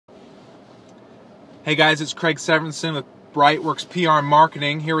Hey guys, it's Craig Severinson with Brightworks PR and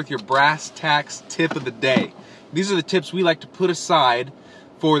Marketing here with your brass tacks tip of the day. These are the tips we like to put aside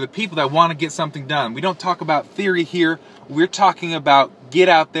for the people that want to get something done. We don't talk about theory here. We're talking about get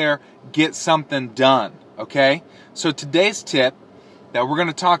out there, get something done, okay? So today's tip that we're going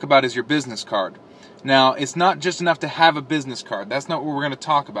to talk about is your business card. Now, it's not just enough to have a business card. That's not what we're going to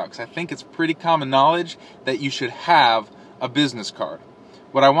talk about, because I think it's pretty common knowledge that you should have a business card.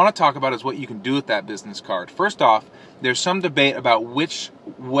 What I want to talk about is what you can do with that business card. First off, there's some debate about which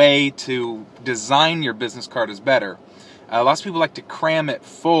way to design your business card is better. Lots of people like to cram it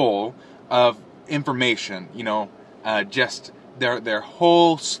full of information, just their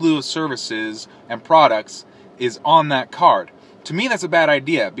whole slew of services and products is on that card. To me, that's a bad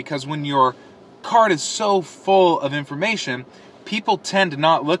idea, because when your card is so full of information, people tend to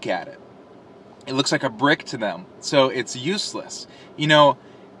not look at it. It looks like a brick to them, so it's useless.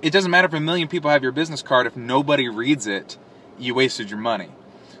 It doesn't matter if 1 million people have your business card. If nobody reads it, you wasted your money.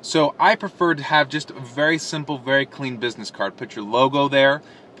 So I prefer to have just a very simple, very clean business card. Put your logo there,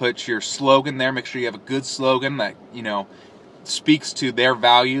 put your slogan there. Make sure you have a good slogan that speaks to their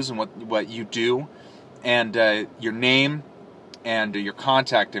values and what you do, and your name and your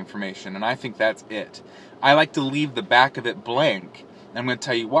contact information. And I think that's it. I like to leave the back of it blank. I'm going to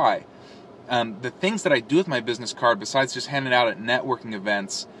tell you why. The things that I do with my business card, besides just handing it out at networking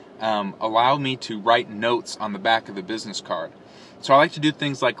events, allow me to write notes on the back of the business card. So I like to do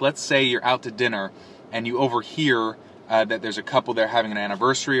things like, let's say you're out to dinner and you overhear that there's a couple there having an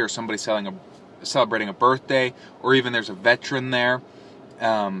anniversary, or somebody celebrating a birthday, or even there's a veteran there.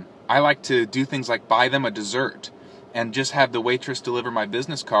 I like to do things like buy them a dessert and just have the waitress deliver my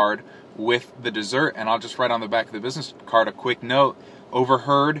business card with the dessert, and I'll just write on the back of the business card a quick note: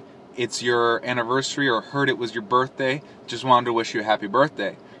 overheard it's your anniversary, or heard it was your birthday, just wanted to wish you a happy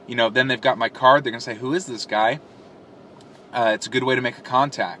birthday. Then they've got my card, they're going to say, who is this guy? It's a good way to make a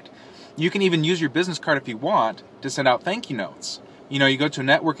contact. You can even use your business card if you want to send out thank you notes. You go to a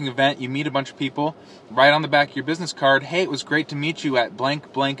networking event, you meet a bunch of people, write on the back of your business card, hey, it was great to meet you at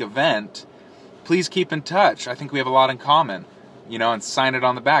blank blank event. Please keep in touch. I think we have a lot in common. And sign it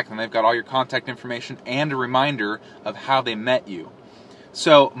on the back, and they've got all your contact information and a reminder of how they met you.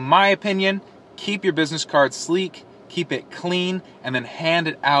 So, my opinion, keep your business card sleek, keep it clean, and then hand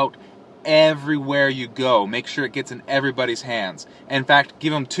it out everywhere you go. Make sure it gets in everybody's hands. In fact,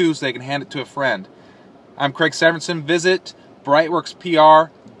 give them 2 so they can hand it to a friend. I'm Craig Severinson. Visit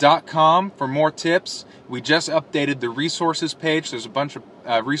brightworkspr.com for more tips. We just updated the resources page. There's a bunch of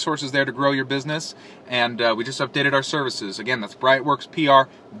resources there to grow your business, and we just updated our services. Again, that's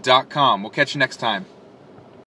brightworkspr.com. We'll catch you next time.